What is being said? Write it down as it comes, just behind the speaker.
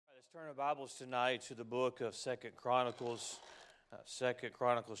Turn our Bibles tonight to the book of Second Chronicles, Second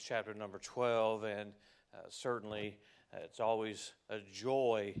Chronicles chapter number 12, and certainly it's always a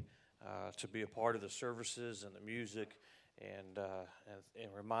joy to be a part of the services and the music and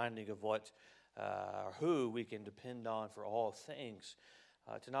reminding of what or who we can depend on for all things.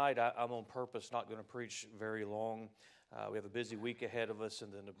 Tonight I'm on purpose not going to preach very long. We have a busy week ahead of us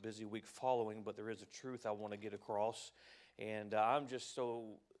and then a busy week following, but there is a truth I want to get across, and I'm just so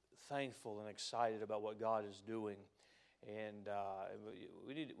thankful and excited about what God is doing, and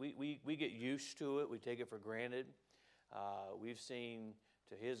we get used to it. We take it for granted. We've seen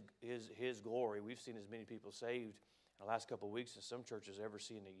to His glory. We've seen as many people saved in the last couple of weeks as some churches ever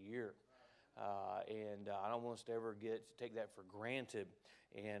see in a year, and I don't want us to ever take that for granted.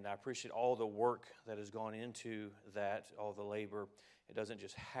 And I appreciate all the work that has gone into that, all the labor. It doesn't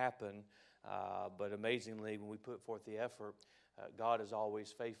just happen, but amazingly, when we put forth the effort, God is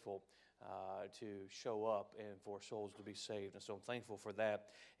always faithful to show up and for souls to be saved. And so I'm thankful for that.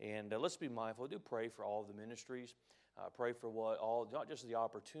 And let's be mindful. Do pray for all of the ministries. Pray for not just the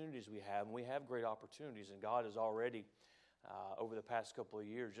opportunities we have. And we have great opportunities, and God has already, over the past couple of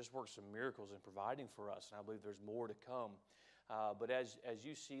years, just worked some miracles in providing for us. And I believe there's more to come. But as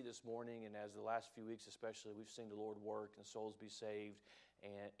you see this morning, and as the last few weeks especially, we've seen the Lord work and souls be saved,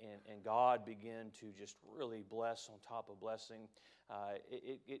 and God begin to just really bless on top of blessing.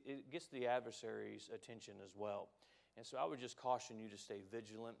 It gets the adversary's attention as well. And so I would just caution you to stay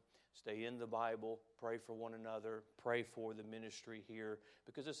vigilant, stay in the Bible, pray for one another, pray for the ministry here,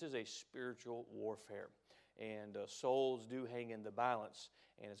 because this is a spiritual warfare. And souls do hang in the balance.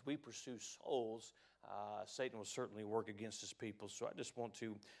 And as we pursue souls, Satan will certainly work against his people. So I just want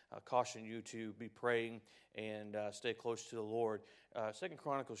to caution you to be praying and stay close to the Lord. 2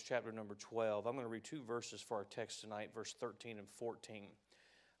 Chronicles chapter number 12. I'm going to read two verses for our text tonight, verse 13 and 14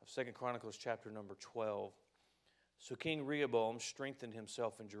 of 2 Chronicles chapter number 12. So King Rehoboam strengthened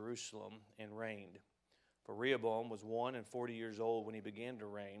himself in Jerusalem and reigned. For Rehoboam was 41 years old when he began to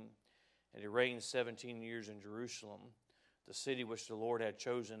reign, and he reigned 17 years in Jerusalem, the city which the Lord had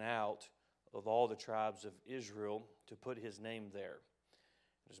chosen out of all the tribes of Israel to put his name there.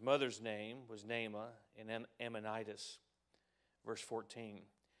 His mother's name was Naamah, an Ammonitess. Verse 14,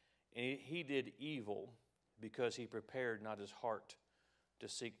 and he did evil because he prepared not his heart to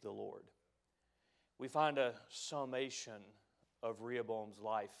seek the Lord. We find a summation of Rehoboam's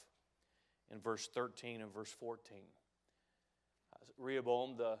life in verse 13 and verse 14.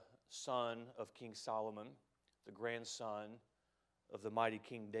 Rehoboam, the son of King Solomon, the grandson of the mighty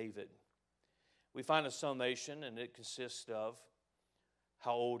King David. We find a summation, and it consists of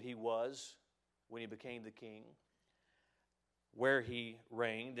how old he was when he became the king, where he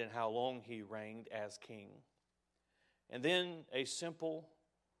reigned, and how long he reigned as king. And then a simple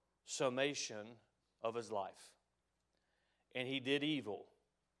summation of his life. And he did evil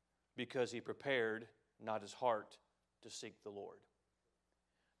because he prepared not his heart to seek the Lord.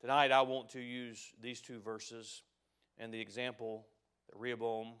 Tonight I want to use these two verses and the example that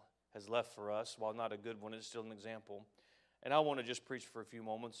Rehoboam has left for us. While not a good one, it's still an example. And I want to just preach for a few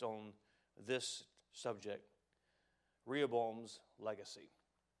moments on this subject, Rehoboam's legacy.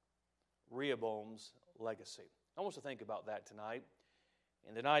 Rehoboam's legacy. I want us to think about that tonight.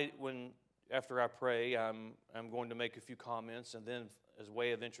 And tonight, after I pray, I'm going to make a few comments, and then as a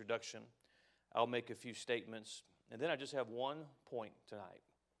way of introduction, I'll make a few statements. And then I just have one point tonight.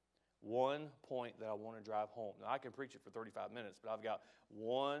 One point that I want to drive home. Now, I can preach it for 35 minutes, but I've got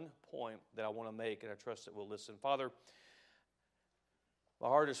one point that I want to make, and I trust that we'll listen. Father, my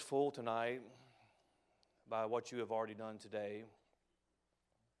heart is full tonight by what you have already done today.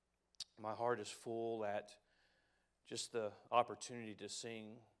 My heart is full at just the opportunity to sing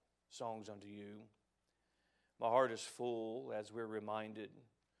songs unto you. My heart is full as we're reminded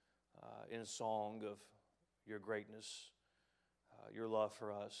in song of your greatness, your love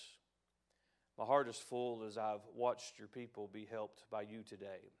for us. My heart is full as I've watched your people be helped by you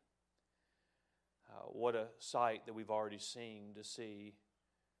today. What a sight that we've already seen to see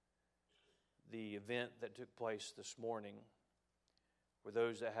the event that took place this morning, where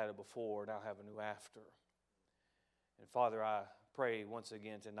those that had a before now have a new after. And Father, I pray once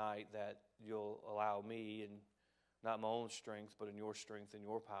again tonight that you'll allow me, and not my own strength, but in your strength and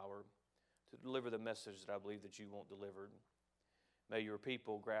your power, to deliver the message that I believe that you want delivered. May your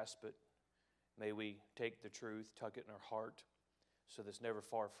people grasp it. May we take the truth, tuck it in our heart, so that it's never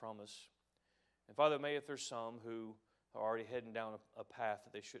far from us. And Father, may if there's some who are already heading down a path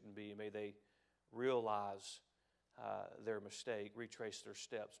that they shouldn't be, may they realize their mistake, retrace their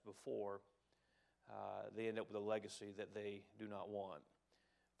steps before they end up with a legacy that they do not want.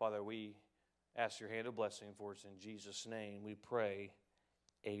 Father, we ask your hand of blessing for us in Jesus' name. We pray,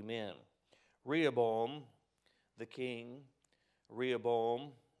 amen. Rehoboam, the king,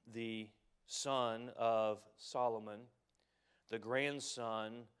 Rehoboam, the son of Solomon, the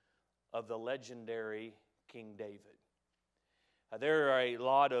grandson of the legendary King David. There are a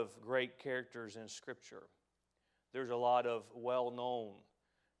lot of great characters in Scripture. There's a lot of well-known.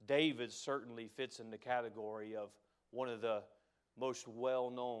 David certainly fits in the category of one of the most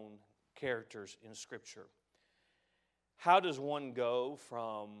well-known characters in Scripture. How does one go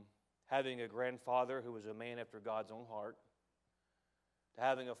from having a grandfather who was a man after God's own heart to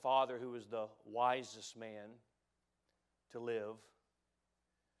having a father who was the wisest man to live,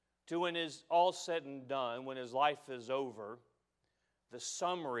 to when it's all said and done, when his life is over, the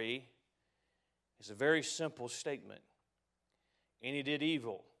summary is a very simple statement. And he did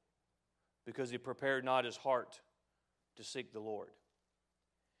evil because he prepared not his heart to seek the Lord.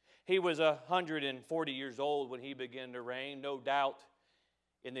 He was 140 years old when he began to reign. No doubt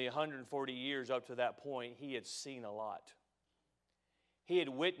in the 140 years up to that point, he had seen a lot. He had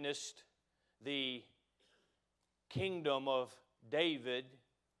witnessed the kingdom of David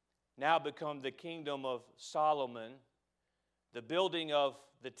now become the kingdom of Solomon, the building of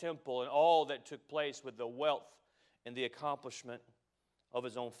the temple, and all that took place with the wealth and the accomplishment of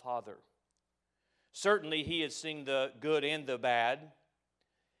his own father. Certainly, he had seen the good and the bad.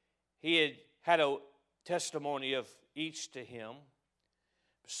 He had had a testimony of each to him.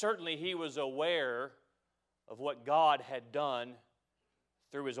 Certainly, he was aware of what God had done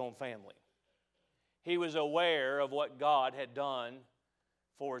through his own family. He was aware of what God had done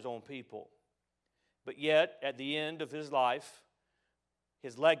for his own people. But yet, at the end of his life,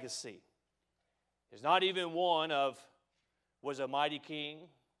 his legacy is not even one of was a mighty king,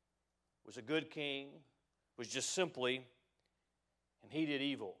 was a good king, was just simply, and he did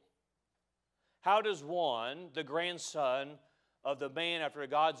evil. How does one, the grandson of the man after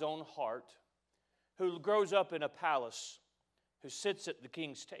God's own heart, who grows up in a palace, who sits at the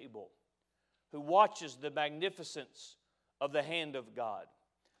king's table, who watches the magnificence of the hand of God,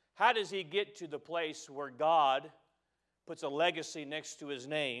 how does he get to the place where God puts a legacy next to his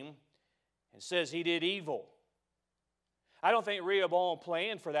name and says he did evil? I don't think Rehoboam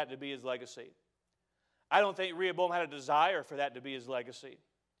planned for that to be his legacy. I don't think Rehoboam had a desire for that to be his legacy.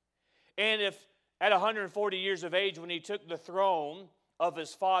 And if at 140 years of age when he took the throne of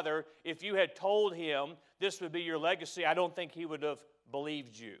his father, if you had told him this would be your legacy, I don't think he would have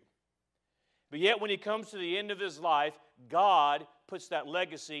believed you. But yet when he comes to the end of his life, God puts that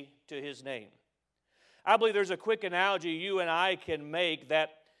legacy to his name. I believe there's a quick analogy you and I can make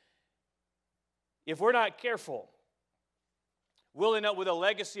that if we're not careful, we'll end up with a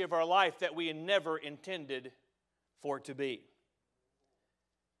legacy of our life that we never intended for it to be.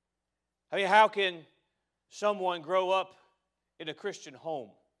 I mean, how can someone grow up in a Christian home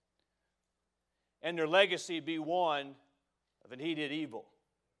and their legacy be one of an he did evil?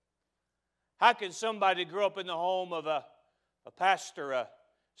 How can somebody grow up in the home of a pastor, a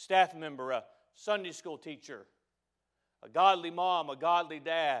staff member, a Sunday school teacher, a godly mom, a godly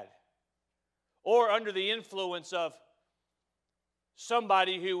dad, or under the influence of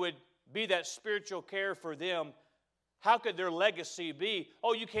somebody who would be that spiritual care for them? How could their legacy be?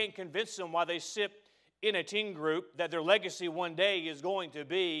 Oh, you can't convince them while they sit in a teen group that their legacy one day is going to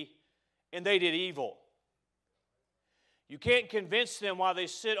be, and they did evil. You can't convince them while they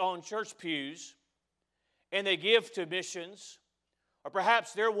sit on church pews and they give to missions, or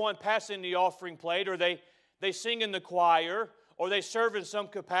perhaps they're one passing the offering plate, or they sing in the choir, or they serve in some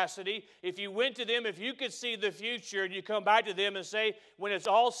capacity. If you went to them, if you could see the future and you come back to them and say, when it's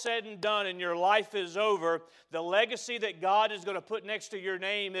all said and done and your life is over, the legacy that God is going to put next to your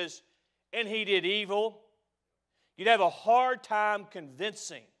name is, and he did evil, you'd have a hard time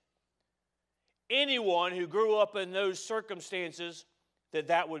convincing anyone who grew up in those circumstances that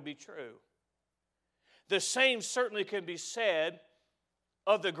that would be true. The same certainly can be said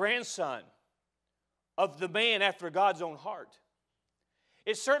of the grandson of the man after God's own heart.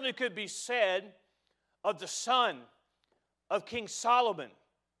 It certainly could be said of the son of King Solomon,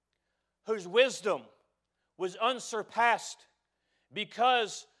 whose wisdom was unsurpassed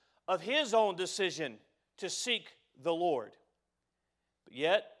because of his own decision to seek the Lord. But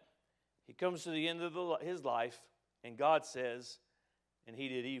yet, he comes to the end of his life, and God says, and he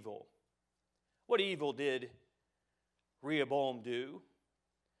did evil. What evil did Rehoboam do?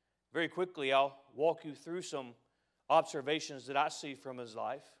 Very quickly, I'll walk you through some observations that I see from his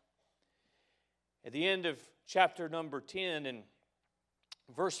life. At the end of chapter number 10 and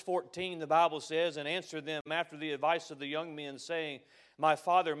verse 14, the Bible says, and answered them after the advice of the young men, saying, My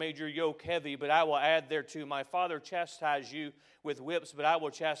father made your yoke heavy, but I will add thereto. My father chastised you with whips, but I will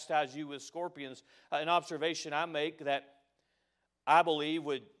chastise you with scorpions. An observation I make that I believe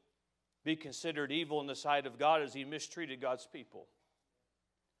would be considered evil in the sight of God is he mistreated God's people.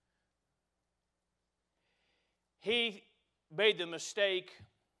 He made the mistake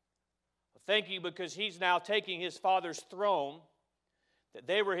of thinking because he's now taking his father's throne, that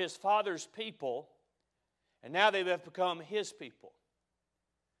they were his father's people, and now they have become his people.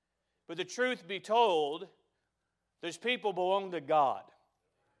 But the truth be told, those people belong to God.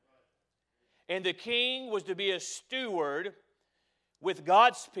 And the king was to be a steward with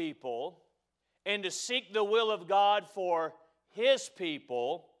God's people and to seek the will of God for his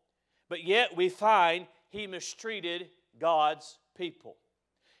people, but yet we find he mistreated God's people.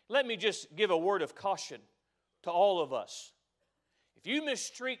 Let me just give a word of caution to all of us. If you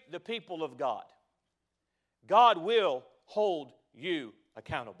mistreat the people of God, God will hold you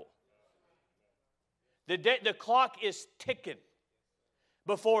accountable. The clock is ticking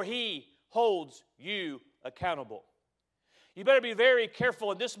before he holds you accountable. You better be very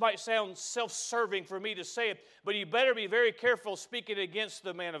careful, and this might sound self-serving for me to say it, but you better be very careful speaking against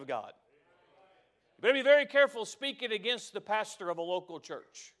the man of God. You better be very careful speaking against the pastor of a local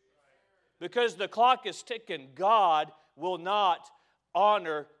church. Because the clock is ticking. God will not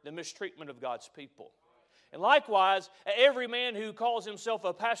honor the mistreatment of God's people. And likewise, every man who calls himself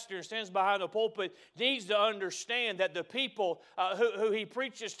a pastor and stands behind the pulpit needs to understand that the people who he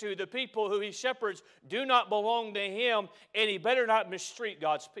preaches to, the people who he shepherds, do not belong to him, and he better not mistreat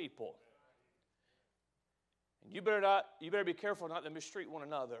God's people. And you better be careful not to mistreat one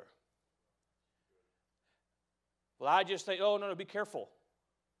another. Well, I just think, oh, no, be careful.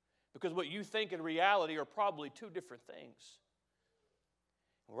 Because what you think in reality are probably two different things.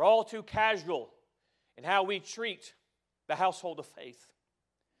 We're all too casual in how we treat the household of faith.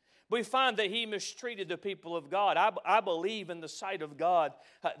 We find that he mistreated the people of God. I believe in the sight of God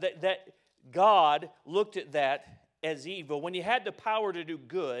that God looked at that as evil. When he had the power to do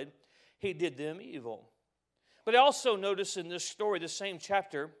good, he did them evil. But I also notice in this story, the same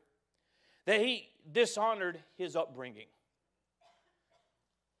chapter, that he dishonored his upbringing.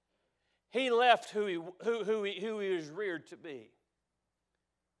 He left who he was reared to be.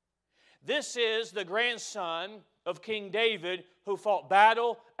 This is the grandson of King David who fought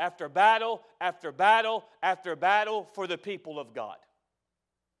battle after battle after battle after battle for the people of God.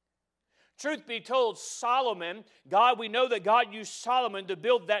 Truth be told, Solomon, we know that God used Solomon to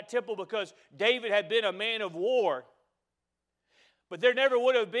build that temple because David had been a man of war. But there never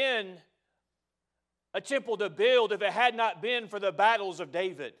would have been a temple to build if it had not been for the battles of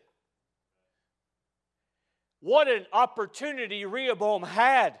David. What an opportunity Rehoboam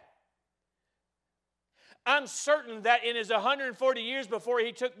had. I'm certain that in his 140 years before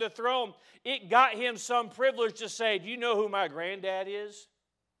he took the throne, it got him some privilege to say, do you know who my granddad is?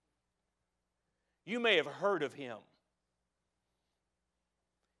 You may have heard of him.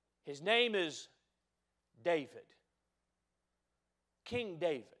 His name is David. King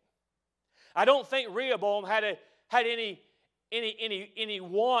David. I don't think Rehoboam had any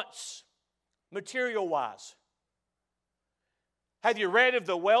wants material-wise. Have you read of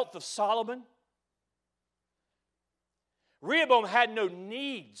the wealth of Solomon? Rehoboam had no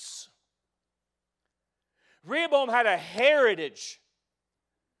needs. Rehoboam had a heritage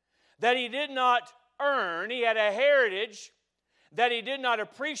that he did not earn. He had a heritage that he did not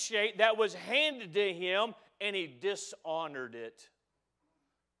appreciate, that was handed to him, and he dishonored it.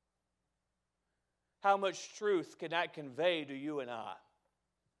 How much truth can that convey to you and I?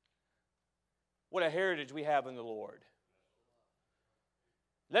 What a heritage we have in the Lord.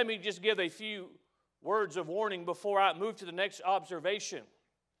 Let me just give a few words of warning before I move to the next observation.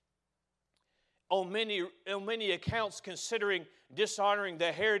 On many accounts, considering dishonoring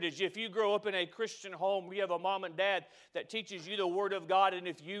the heritage, if you grow up in a Christian home, you have a mom and dad that teaches you the Word of God, and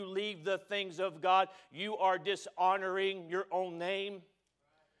if you leave the things of God, you are dishonoring your own name.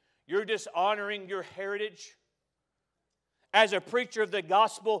 You're dishonoring your heritage. As a preacher of the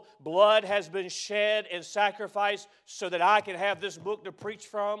gospel, blood has been shed and sacrificed so that I can have this book to preach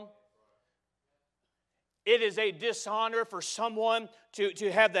from. It is a dishonor for someone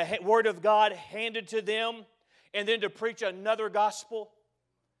to have the Word of God handed to them and then to preach another gospel.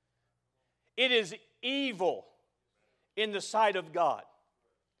 It is evil in the sight of God.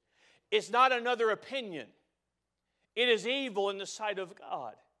 It's not another opinion. It is evil in the sight of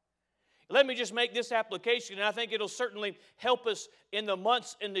God. Let me just make this application, and I think it'll certainly help us in the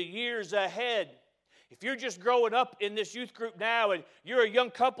months and the years ahead. If you're just growing up in this youth group now and you're a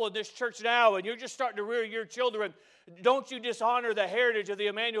young couple in this church now and you're just starting to rear your children, don't you dishonor the heritage of the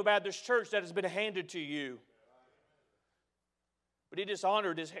Emmanuel Baptist Church that has been handed to you. But he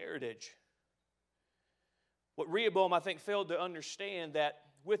dishonored his heritage. What Rehoboam, I think, failed to understand that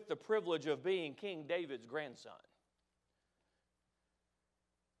with the privilege of being King David's grandson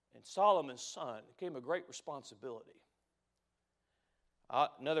and Solomon's son came a great responsibility.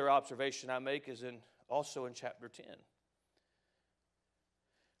 Another observation I make is also in chapter 10.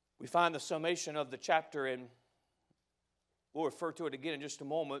 We find the summation of the chapter, and we'll refer to it again in just a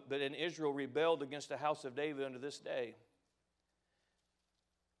moment, but in Israel rebelled against the house of David unto this day.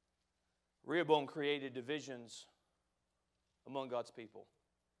 Rehoboam created divisions among God's people.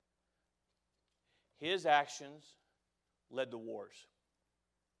 His actions led to wars.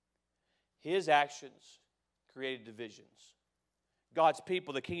 His actions created divisions. God's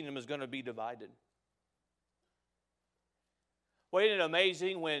people, the kingdom, is going to be divided. Well, isn't it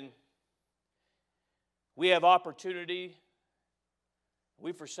amazing when we have opportunity,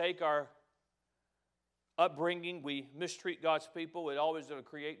 we forsake our upbringing, we mistreat God's people, it's always going to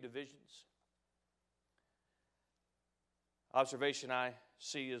create divisions. Observation I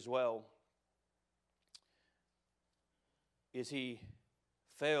see as well is he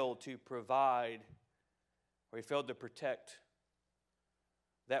failed to provide, or he failed to protect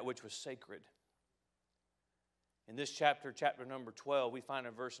that which was sacred. In this chapter number 12, we find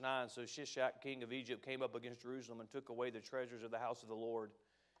in verse 9, so Shishak, king of Egypt, came up against Jerusalem and took away the treasures of the house of the Lord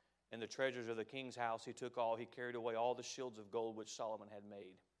and the treasures of the king's house. He took all. He carried away all the shields of gold which Solomon had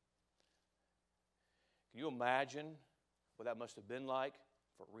made. Can you imagine what that must have been like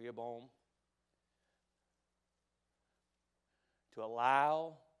for Rehoboam? To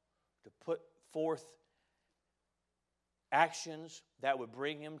allow, to put forth actions that would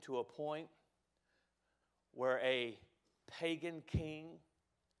bring him to a point where a pagan king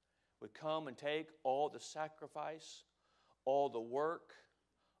would come and take all the sacrifice, all the work,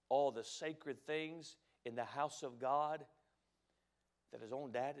 all the sacred things in the house of God that his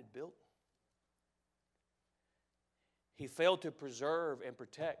own dad had built. He failed to preserve and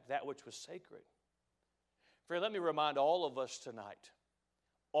protect that which was sacred. Friend, let me remind all of us tonight,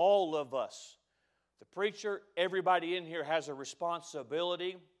 all of us, the preacher, everybody in here has a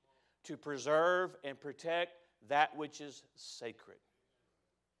responsibility to preserve and protect that which is sacred.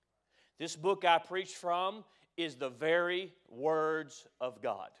 This book I preach from is the very words of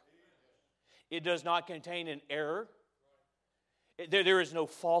God. It does not contain an error. There is no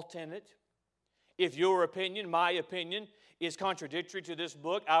fault in it. If your opinion, my opinion, is contradictory to this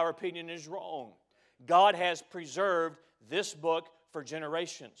book, our opinion is wrong. God has preserved this book for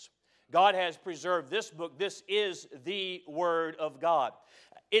generations. God has preserved this book. This is the Word of God.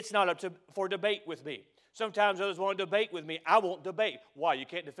 It's not up for debate with me. Sometimes others want to debate with me. I won't debate. Why? You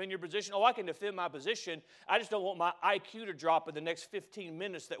can't defend your position? Oh, I can defend my position. I just don't want my IQ to drop in the next 15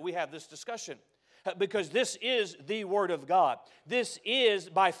 minutes that we have this discussion. Because this is the Word of God. This is,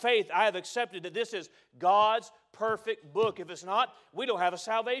 by faith, I have accepted that this is God's perfect book. If it's not, we don't have a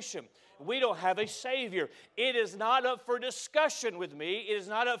salvation. We don't have a Savior. It is not up for discussion with me. It is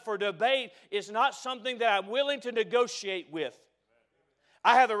not up for debate. It's not something that I'm willing to negotiate with.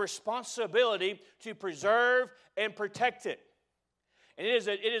 I have a responsibility to preserve and protect it. And it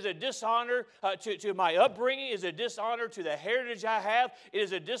is a dishonor to my upbringing. It is a dishonor to the heritage I have. It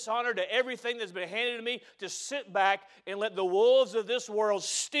is a dishonor to everything that's been handed to me to sit back and let the wolves of this world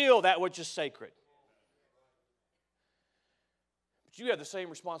steal that which is sacred. But you have the same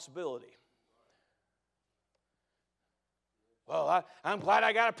responsibility. Well, I'm glad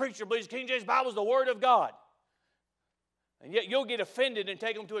I got a preacher who believes King James Bible is the Word of God. And yet you'll get offended and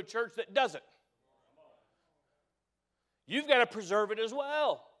take them to a church that doesn't. You've got to preserve it as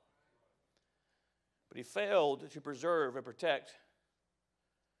well. But he failed to preserve and protect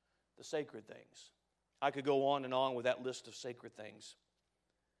the sacred things. I could go on and on with that list of sacred things.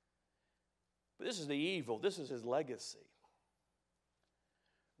 But this is the evil. This is his legacy.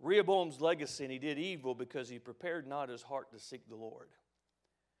 Rehoboam's legacy, and he did evil because he prepared not his heart to seek the Lord.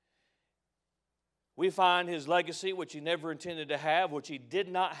 We find his legacy, which he never intended to have, which he did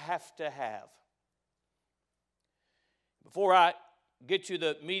not have to have. Before I get to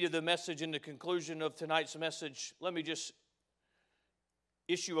the meat of the message and the conclusion of tonight's message, let me just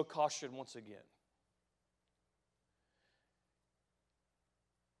issue a caution once again.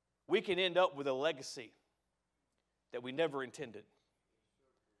 We can end up with a legacy that we never intended.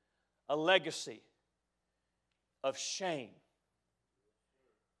 A legacy of shame.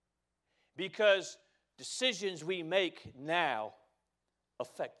 Because decisions we make now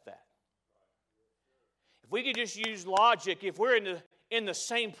affect that. If we could just use logic, if we're in the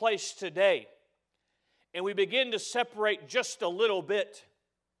same place today, and we begin to separate just a little bit,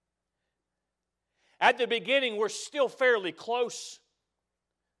 at the beginning we're still fairly close.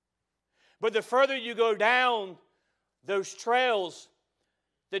 But the further you go down those trails,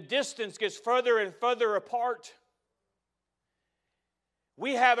 the distance gets further and further apart.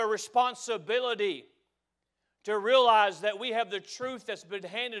 We have a responsibility to realize that we have the truth that's been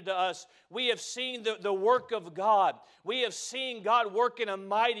handed to us. We have seen the work of God. We have seen God work in a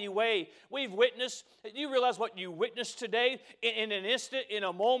mighty way. We've witnessed. Do you realize what you witnessed today? In an instant, in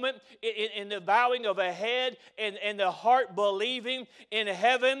a moment, in the bowing of a head and the heart believing in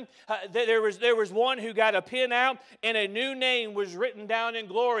heaven. There was one who got a pen out and a new name was written down in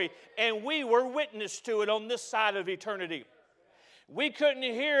glory. And we were witness to it on this side of eternity. We couldn't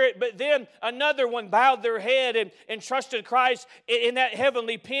hear it, but then another one bowed their head and trusted Christ in that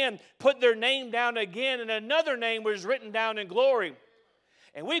heavenly pen, put their name down again, and another name was written down in glory.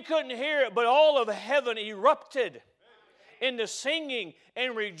 And we couldn't hear it, but all of heaven erupted into singing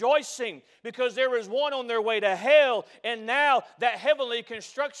and rejoicing because there was one on their way to hell, and now that heavenly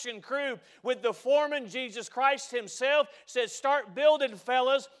construction crew with the foreman, Jesus Christ himself, said, start building,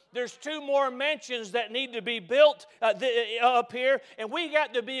 fellas. There's 2 more mansions that need to be built up here, and we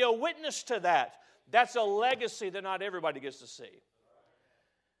got to be a witness to that. That's a legacy that not everybody gets to see.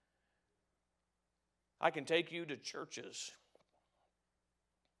 I can take you to churches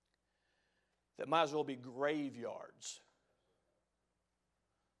that might as well be graveyards.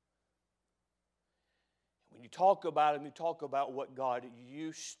 When you talk about them, you talk about what God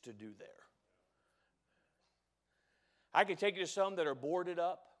used to do there. I can take you to some that are boarded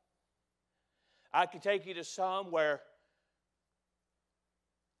up. I can take you to some where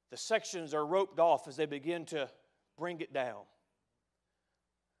the sections are roped off as they begin to bring it down.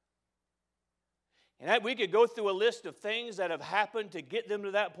 And we could go through a list of things that have happened to get them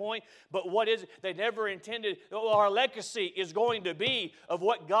to that point, but what is it? They never intended. Our legacy is going to be of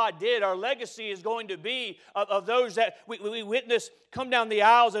what God did. Our legacy is going to be of those that we witness come down the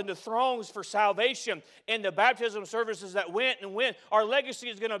aisles and the throngs for salvation and the baptism services that went and went. Our legacy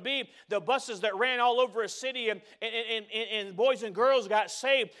is going to be the buses that ran all over a city and boys and girls got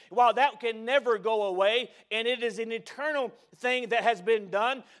saved. While that can never go away, and it is an eternal thing that has been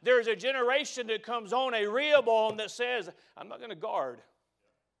done, there is a generation that comes on, a Rehoboam, that says, I'm not going to guard.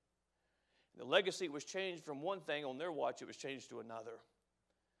 The legacy was changed from one thing on their watch, it was changed to another.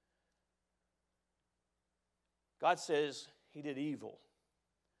 God says he did evil.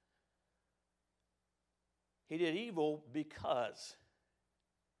 He did evil because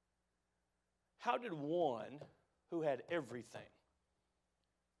how did one who had everything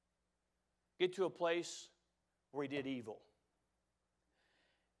get to a place where he did evil?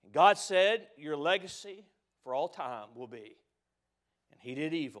 And God said, your legacy for all time will be, and he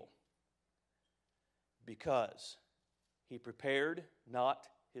did evil because he prepared not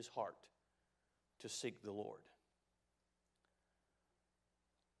his heart to seek the Lord.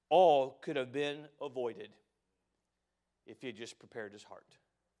 All could have been avoided if he had just prepared his heart.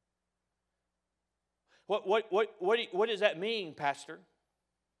 What does that mean, Pastor?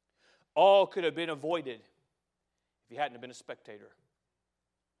 All could have been avoided if he hadn't been a spectator.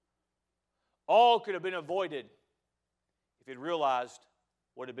 All could have been avoided if he'd realized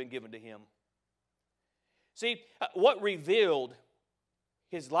what had been given to him. See, what revealed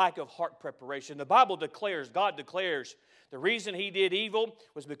his lack of heart preparation? The Bible declares, God declares, the reason he did evil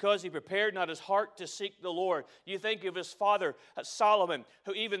was because he prepared not his heart to seek the Lord. You think of his father, Solomon,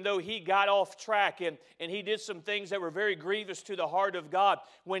 who even though he got off track and he did some things that were very grievous to the heart of God,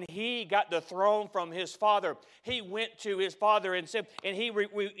 when he got the throne from his father, he went to his father and said, and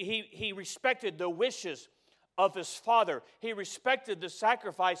he respected the wishes of his father. He respected the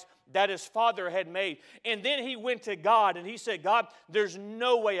sacrifice that his father had made. And then he went to God and he said, God, there's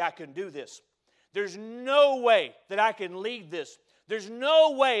no way I can do this. There's no way that I can lead this. There's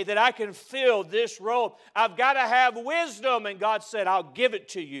no way that I can fill this role. I've got to have wisdom. And God said, I'll give it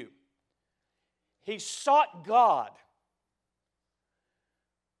to you. He sought God.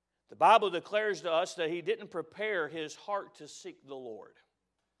 The Bible declares to us that he didn't prepare his heart to seek the Lord.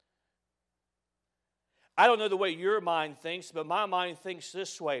 I don't know the way your mind thinks, but my mind thinks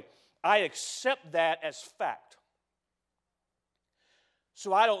this way. I accept that as fact.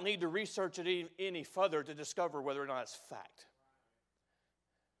 So I don't need to research it any further to discover whether or not it's fact.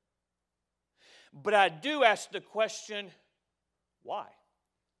 But I do ask the question, why?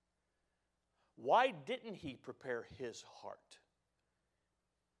 Why didn't he prepare his heart?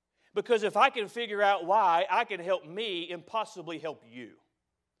 Because if I can figure out why, I can help me and possibly help you.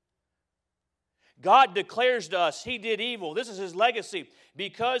 God declares to us he did evil. This is his legacy.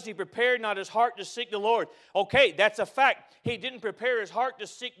 Because he prepared not his heart to seek the Lord. Okay, that's a fact. He didn't prepare his heart to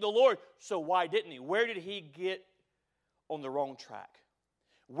seek the Lord. So why didn't he? Where did he get on the wrong track?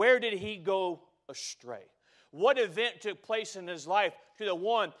 Where did he go astray? What event took place in his life to the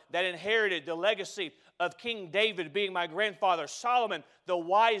one that inherited the legacy of King David being my grandfather, Solomon, the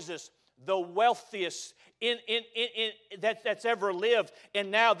wisest, the wealthiest that's ever lived,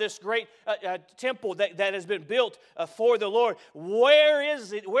 and now this great temple that has been built for the Lord. Where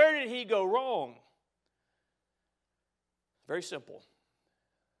is it? Where did he go wrong? Very simple.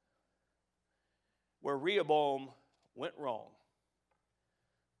 Where Rehoboam went wrong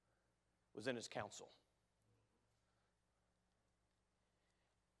was in his counsel.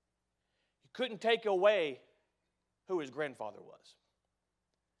 You couldn't take away who his grandfather was.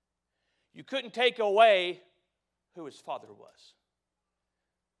 You couldn't take away who his father was.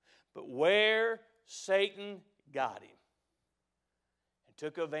 But where Satan got him and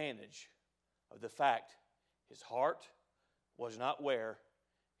took advantage of the fact his heart was not where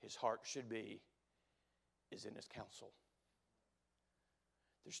his heart should be is in his counsel.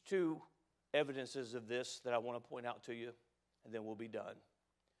 There's two evidences of this that I want to point out to you, and then we'll be done.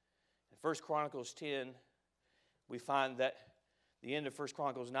 In 1 Chronicles 10, we find that the end of 1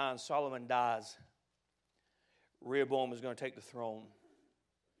 Chronicles 9, Solomon dies. Rehoboam is going to take the throne.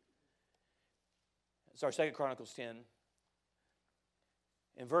 Sorry, 2 Chronicles 10.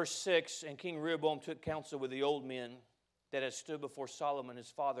 In verse 6, and King Rehoboam took counsel with the old men that had stood before Solomon his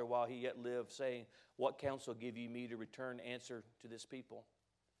father while he yet lived, saying, What counsel give ye me to return answer to this people?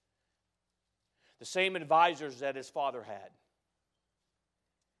 The same advisors that his father had.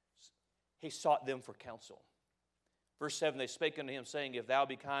 He sought them for counsel. Verse 7, they spake unto him, saying, If thou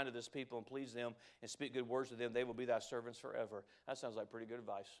be kind to this people and please them, and speak good words to them, they will be thy servants forever. That sounds like pretty good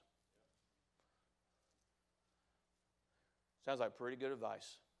advice. Sounds like pretty good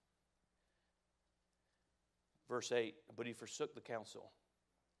advice. Verse 8, but he forsook the counsel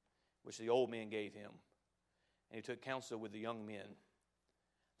which the old men gave him, and he took counsel with the young men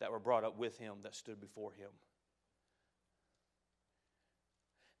that were brought up with him that stood before him.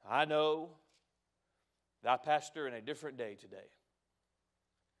 I know that I pastor in a different day today.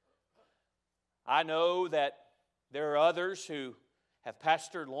 I know that there are others who have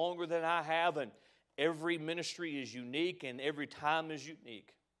pastored longer than I have, and every ministry is unique and every time is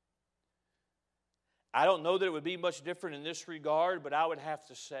unique. I don't know that it would be much different in this regard, but I would have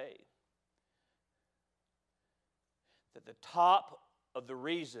to say that the top of the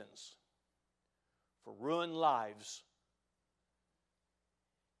reasons for ruined lives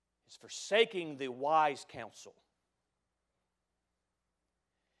is forsaking the wise counsel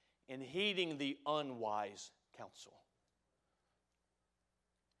and heeding the unwise counsel.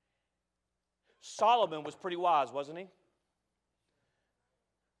 Solomon was pretty wise, wasn't he?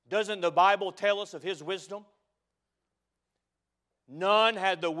 Doesn't the Bible tell us of his wisdom? None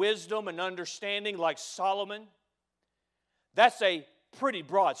had the wisdom and understanding like Solomon. That's a pretty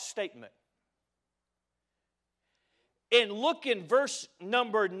broad statement. And look in verse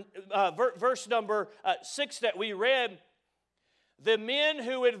number 6 that we read. The men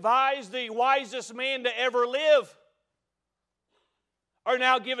who advised the wisest man to ever live are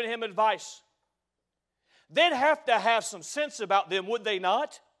now giving him advice. They'd have to have some sense about them, would they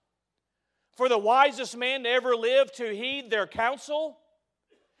not? For the wisest man to ever live to heed their counsel.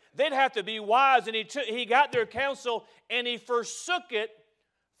 They'd have to be wise, and he got their counsel and he forsook it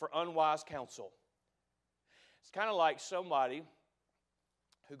for unwise counsel. It's kind of like somebody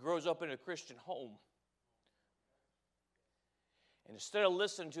who grows up in a Christian home, and instead of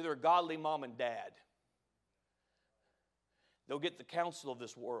listening to their godly mom and dad, they'll get the counsel of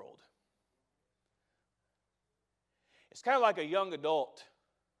this world. It's kind of like a young adult.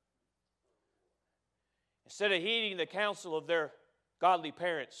 Instead of heeding the counsel of their godly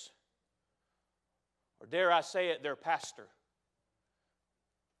parents, or dare I say it, their pastor,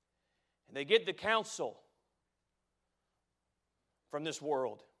 and they get the counsel from this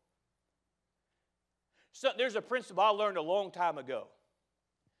world. So there's a principle I learned a long time ago.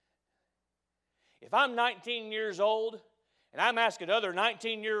 If I'm 19 years old and I'm asking other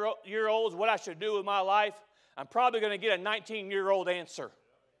 19-year-olds what I should do with my life, I'm probably going to get a 19-year-old answer.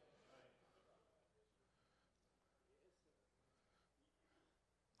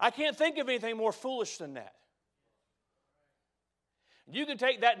 I can't think of anything more foolish than that. You can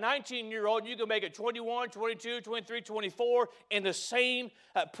take that 19-year-old, you can make it 21, 22, 23, 24, and the same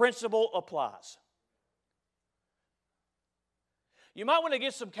principle applies. You might want to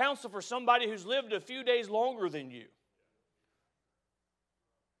get some counsel for somebody who's lived a few days longer than you.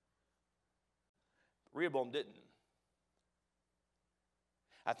 Rehoboam didn't.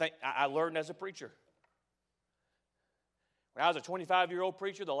 I think I learned as a preacher. When I was a 25-year-old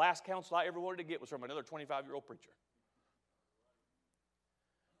preacher, the last counsel I ever wanted to get was from another 25-year-old preacher.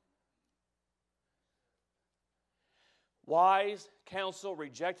 Wise counsel,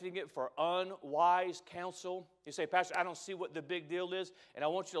 rejecting it for unwise counsel. You say, Pastor, I don't see what the big deal is. And I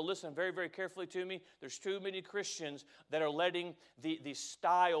want you to listen very, very carefully to me. There's too many Christians that are letting the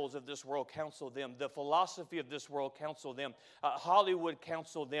styles of this world counsel them. The philosophy of this world counsel them. Hollywood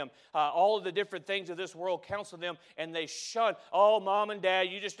counsel them. All of the different things of this world counsel them. And they shun, oh, Mom and Dad,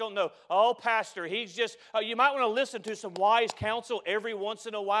 you just don't know. Oh, Pastor, he's just, you might want to listen to some wise counsel every once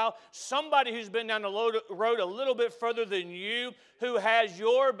in a while. Somebody who's been down the road a little bit further than you, who has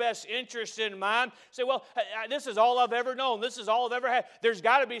your best interest in mind. Say, well, this is all I've ever known. This is all I've ever had. There's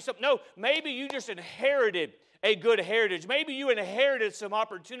got to be something. No, maybe you just inherited a good heritage. Maybe you inherited some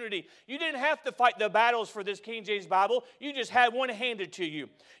opportunity. You didn't have to fight the battles for this King James Bible. You just had one handed to you.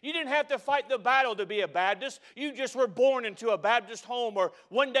 You didn't have to fight the battle to be a Baptist. You just were born into a Baptist home, or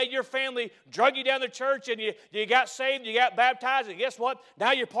one day your family drug you down to church and you got saved, you got baptized, and guess what?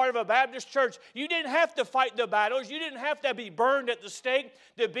 Now you're part of a Baptist church. You didn't have to fight the battles. You didn't have to be burned at the stake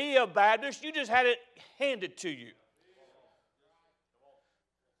to be a Baptist. You just had it handed to you.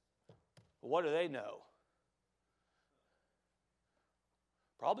 What do they know?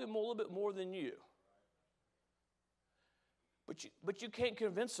 Probably a little bit more than you. But you can't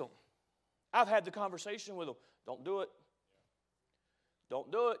convince them. I've had the conversation with them. Don't do it.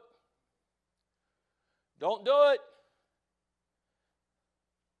 Don't do it. Don't do it.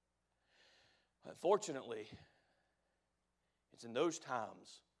 Unfortunately, it's in those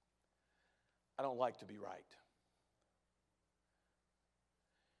times I don't like to be right.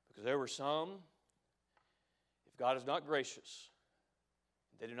 Because there were some, if God is not gracious,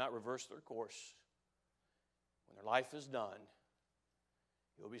 they do not reverse their course, when their life is done,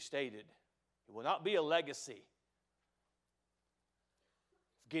 it will be stated, it will not be a legacy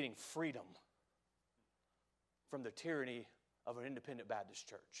of getting freedom from the tyranny of an independent Baptist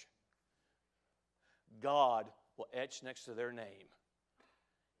church. God will etch next to their name,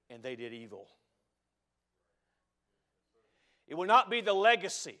 and they did evil. It will not be the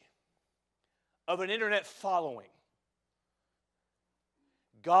legacy of an internet following.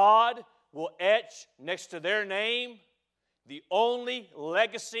 God will etch next to their name the only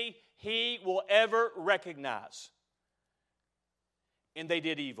legacy He will ever recognize. And they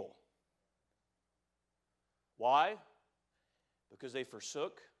did evil. Why? Because they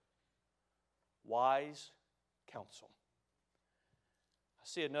forsook wise counsel. I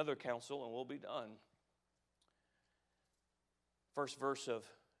see another counsel and we'll be done. First verse of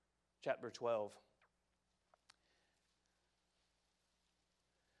chapter 12.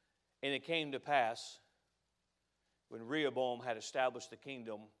 And it came to pass, when Rehoboam had established the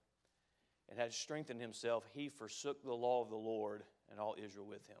kingdom and had strengthened himself, he forsook the law of the Lord and all Israel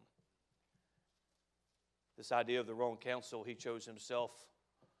with him. This idea of the wrong counsel, he chose himself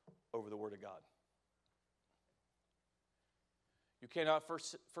over the Word of God. You cannot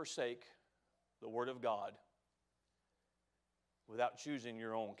forsake the Word of God without choosing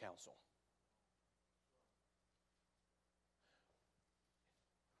your own counsel.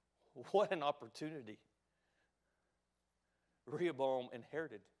 What an opportunity Rehoboam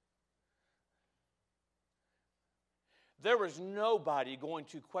inherited. There was nobody going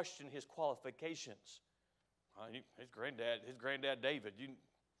to question his qualifications. His granddad David,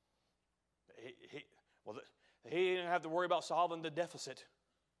 he didn't have to worry about solving the deficit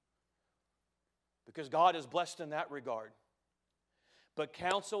because God is blessed in that regard. But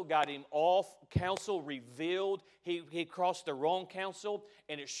counsel got him off. Counsel revealed he crossed the wrong counsel,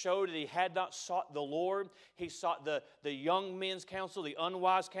 and it showed that he had not sought the Lord. He sought the young men's counsel, the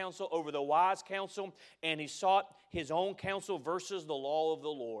unwise counsel, over the wise counsel, and he sought his own counsel versus the law of the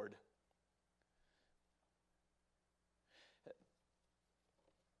Lord.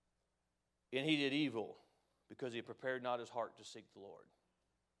 And he did evil because he prepared not his heart to seek the Lord.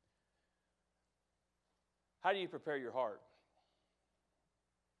 How do you prepare your heart?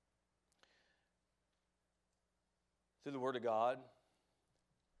 Through the Word of God,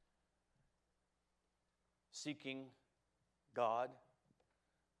 seeking God.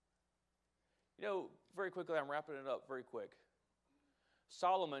 You know, very quickly, I'm wrapping it up very quick.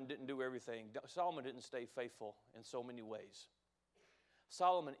 Solomon didn't do everything. Solomon didn't stay faithful in so many ways.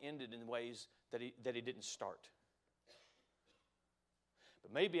 Solomon ended in ways that he didn't start.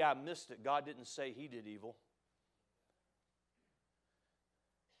 But maybe I missed it. God didn't say he did evil.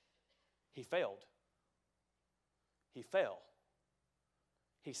 He failed. He fell.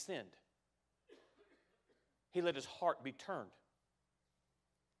 He sinned. He let his heart be turned.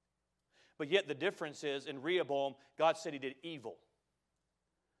 But yet the difference is, in Rehoboam, God said he did evil.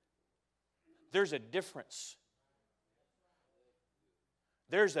 There's a difference.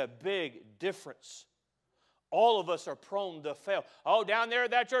 There's a big difference. All of us are prone to fail. Oh, down there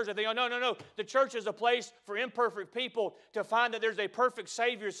at that church, I think, oh, no. The church is a place for imperfect people to find that there's a perfect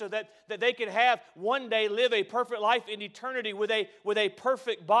Savior so that they can have one day live a perfect life in eternity with a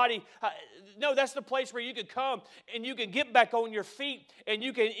perfect body. No, that's the place where you can come and you can get back on your feet and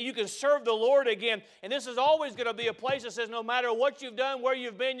you can serve the Lord again. And this is always going to be a place that says no matter what you've done, where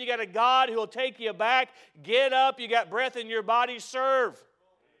you've been, you got a God who will take you back. Get up, you got breath in your body, serve.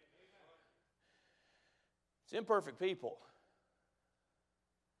 It's imperfect people.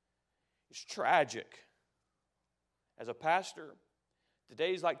 It's tragic. As a pastor,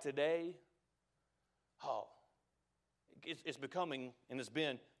 days like today, it's becoming, and it's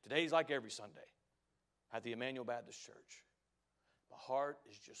been, today's like every Sunday at the Emmanuel Baptist Church. My heart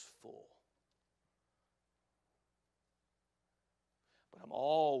is just full. But I'm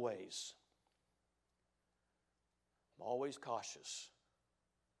always cautious.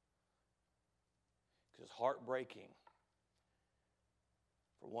 Because it's heartbreaking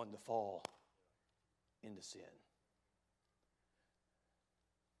for one to fall into sin.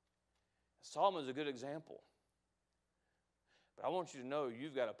 Solomon is a good example. But I want you to know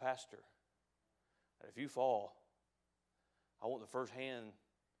you've got a pastor that if you fall, I want the first hand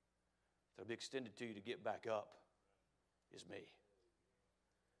that'll be extended to you to get back up is me.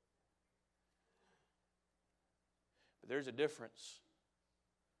 But there's a difference.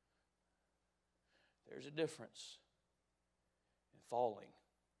 There's a difference in falling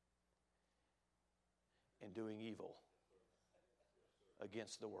and doing evil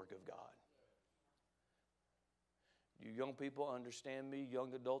against the work of God. You young people understand me,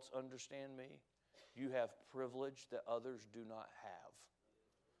 young adults understand me. You have privilege that others do not have.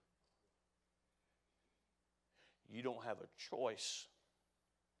 You don't have a choice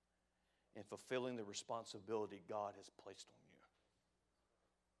in fulfilling the responsibility God has placed on you.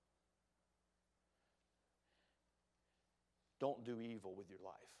 Don't do evil with your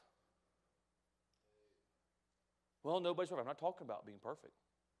life. Well, nobody's perfect. I'm not talking about being perfect.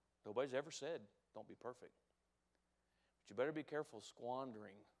 Nobody's ever said don't be perfect. But you better be careful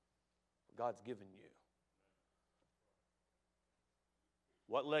squandering what God's given you.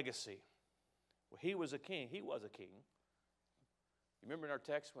 What legacy? Well, he was a king. He was a king. You remember in our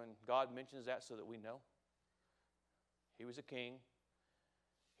text when God mentions that so that we know? He was a king.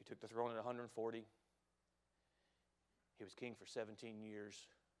 He took the throne at 140. He was king for 17 years.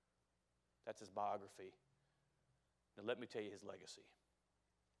 That's his biography. Now let me tell you his legacy.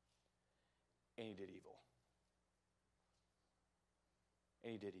 And he did evil.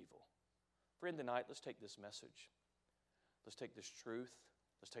 And he did evil. Friend, tonight, let's take this message. Let's take this truth.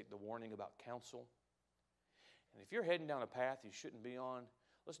 Let's take the warning about counsel. And if you're heading down a path you shouldn't be on,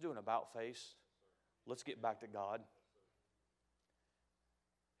 let's do an about face. Let's get back to God.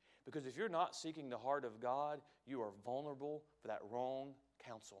 Because if you're not seeking the heart of God, you are vulnerable for that wrong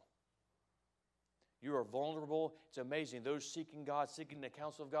counsel. You are vulnerable. It's amazing. Those seeking God, seeking the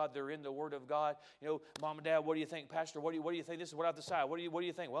counsel of God, they're in the Word of God. You know, Mom and Dad, what do you think? Pastor, what do you think? This is what I have to decide. What do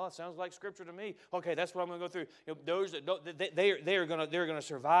you think? Well, it sounds like Scripture to me. Okay, that's what I'm going to go through. You know, those that don't, they're going to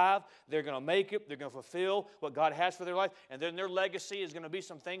survive. They're going to make it. They're going to fulfill what God has for their life. And then their legacy is going to be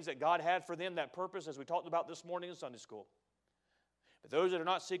some things that God had for them, that purpose, as we talked about this morning in Sunday school. But those that are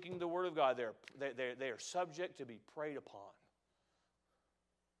not seeking the Word of God, they are subject to be preyed upon.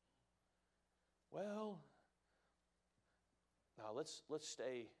 Well, now let's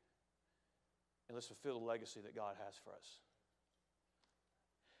stay and let's fulfill the legacy that God has for us.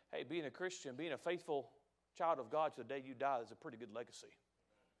 Hey, being a Christian, being a faithful child of God to the day you die is a pretty good legacy.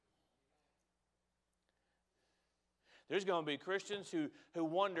 There's going to be Christians who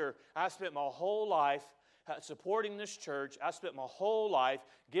wonder, I spent my whole life supporting this church. I spent my whole life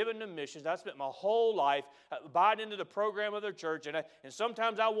giving to missions. I spent my whole life buying into the program of the church. And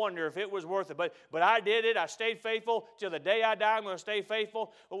sometimes I wonder if it was worth it. But I did it. I stayed faithful. Till the day I die, I'm going to stay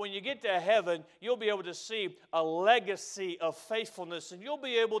faithful. But when you get to heaven, you'll be able to see a legacy of faithfulness. And you'll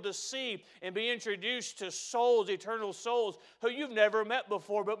be able to see and be introduced to souls, eternal souls, who you've never met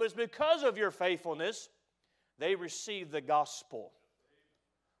before. But it's because of your faithfulness, they receive the gospel.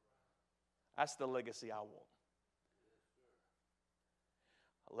 That's the legacy I want.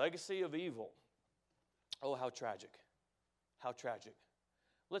 A legacy of evil. Oh, how tragic. How tragic.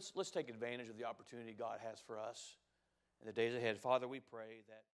 Let's take advantage of the opportunity God has for us in the days ahead. Father, we pray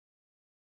that